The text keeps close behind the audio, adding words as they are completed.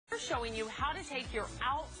showing you how to take your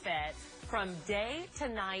outfit from day to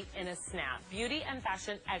night in a snap. Beauty and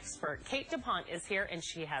fashion expert Kate De Ponte is here, and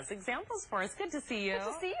she has examples for us. Good to see you.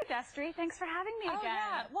 Good to see you, Destry. Thanks for having me again.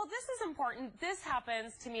 Yeah. Well, this is important. This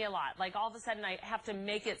happens to me a lot. Like, all of a sudden, I have to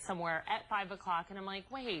make it somewhere at 5 o'clock, and I'm like,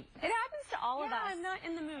 wait. It happens to all of us. I'm not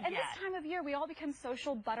in the mood and yet. This time of year, we all become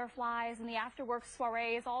social butterflies, and the after-work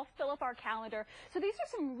soirees all fill up our calendar. So these are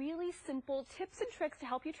some really simple tips and tricks to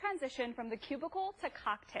help you transition from the cubicle to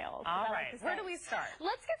cocktails. All right. Where do we start?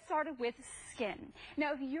 Let's get started with skin.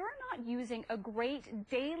 Now, if you're not using a great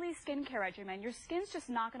daily skincare regimen, your skin's just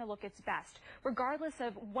not going to look its best. Regardless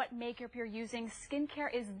of what makeup you're using,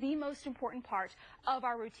 skincare is the most important part of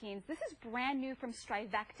our routines. This is brand new from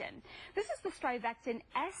Strivectin. This is the Strivectin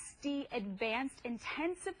SD Advanced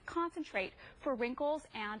Intensive Concentrate for wrinkles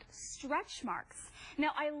and stretch marks.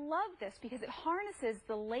 Now, I love this because it harnesses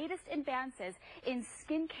the latest advances in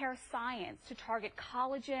skincare science to target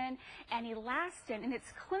collagen and elastin, and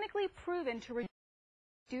it's clinically proven to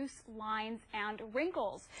reduce lines and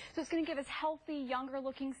wrinkles. So it's going to give us healthy, younger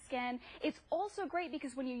looking skin. It's also great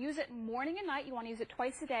because when you use it morning and night, you want to use it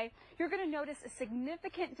twice a day, you're going to notice a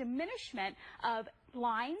significant diminishment of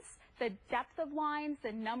lines, the depth of lines,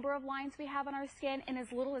 the number of lines we have on our skin in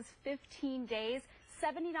as little as 15 days.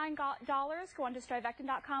 $79. Go on to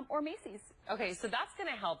Strivectin.com or Macy's. Okay, so that's going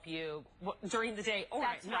to help you during the day or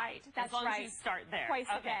That's at right. night. That's as long right. as you start there. Twice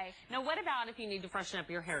a day. Now, what about if you need to freshen up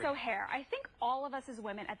your hair? So hair. I think all of us as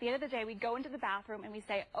women, at the end of the day, we go into the bathroom and we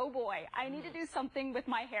say, oh boy, I need to do something with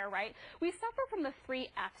my hair, right? We suffer from the 3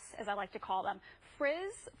 Fs, as I like to call them: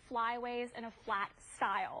 frizz, flyaways, and a flat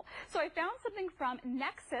style. So I found something from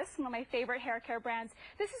Nexus, one of my favorite hair care brands.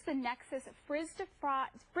 This is the Nexus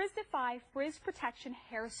Frizz-Defy Frizz Protection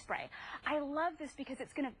Hairspray. I love this because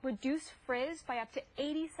it's going to reduce frizz by up to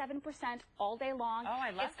 87% all day long. Oh, I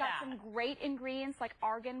love It's got some great ingredients like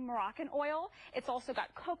argan Moroccan oil. It's also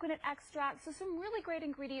got coconut extract, so some really great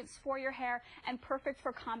ingredients for your hair and perfect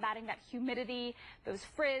for combating that humidity, those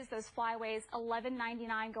frizz, those flyaways.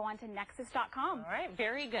 $11.99. Go on to Nexus.com. All right,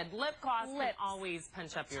 very good. Lip gloss can always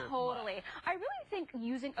punch up your Totally. look. I really think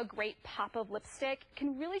using a great pop of lipstick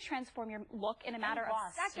can really transform your look in a matter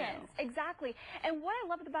of seconds. Too. Exactly. And what I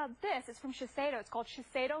love about this is from Shiseido. It's called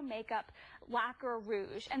Shiseido Makeup Lacquer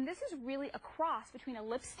Rouge. And this is really a cross between a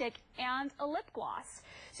lipstick and a lip gloss.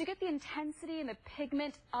 So you get the intensity and the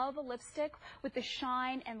pigment of a lipstick with the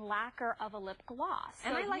shine and lacquer of a lip gloss.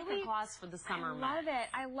 And so I like the gloss for the summer months. I love it.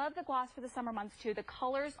 I love the gloss for the summer months too. The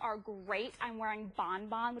colors are great. I'm wearing Bon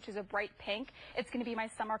Bon, which is a bright pink. It's going to be my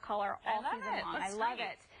summer color all season long. I love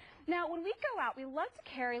it. Now, when we go out, we love to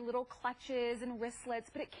carry little clutches and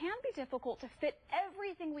wristlets, but it can be difficult to fit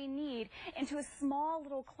everything we need into a small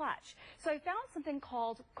little clutch. So I found something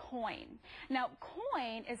called Coin. Now,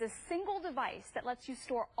 Coin is a single device that lets you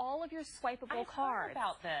store all of your swipeable cards. I've heard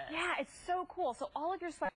about this. Yeah, it's so cool. So all of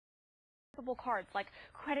your swipeable cards like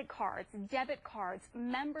credit cards, debit cards,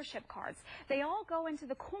 membership cards, they all go into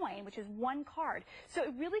the Coin, which is one card. So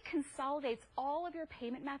it really consolidates all of your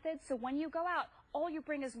payment methods. So when you go out, all you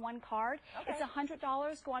bring is one card. It's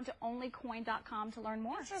 $100. Go on to onlycoin.com to learn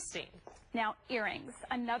more. Interesting. Now, earrings,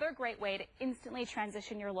 another great way to instantly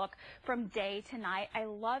transition your look from day to night. I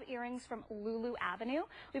love earrings from Lulu Avenue.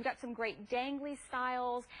 We've got some great dangly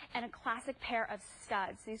styles and a classic pair of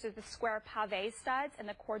studs. These are the square pave studs and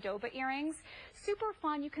the Cordoba earrings. Super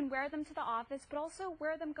fun. You can wear them to the office, but also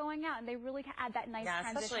wear them going out, and they really add that nice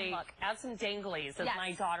transition look. Add some danglies, as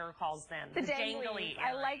my daughter calls them. The danglies.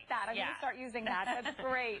 I like that. I'm going to start using that. That's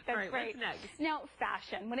great. That's great. What's next? Now,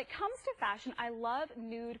 fashion. When it comes to fashion, I love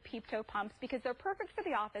nude peep toe pumps because they're perfect for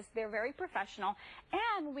the office. They're very professional.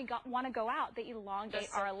 And when we want to go out, they elongate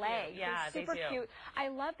our legs. Yeah, they're super cute. I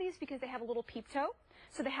love these because they have a little peep toe.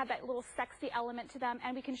 So they have that little sexy element to them,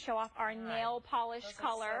 and we can show off our nail polish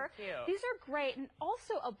color. So cute. These are great, and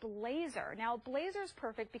also a blazer. Now, a blazer is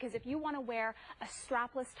perfect because if you want to wear a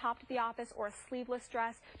strapless top to the office or a sleeveless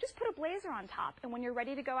dress, just put a blazer on top. And when you're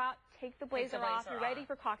ready to go out, take the blazer off. You're ready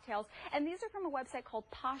for cocktails. And these are from a website called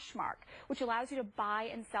Poshmark, which allows you to buy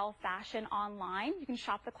and sell fashion online. You can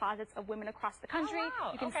shop the closets of women across the country.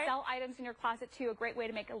 You can sell items in your closet, too. A great way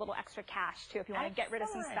to make a little extra cash, too, if you want to get rid of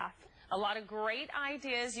some stuff. A lot of great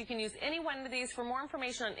ideas. You can use any one of these. For more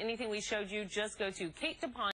information on anything we showed you, just go to Kate De Ponte.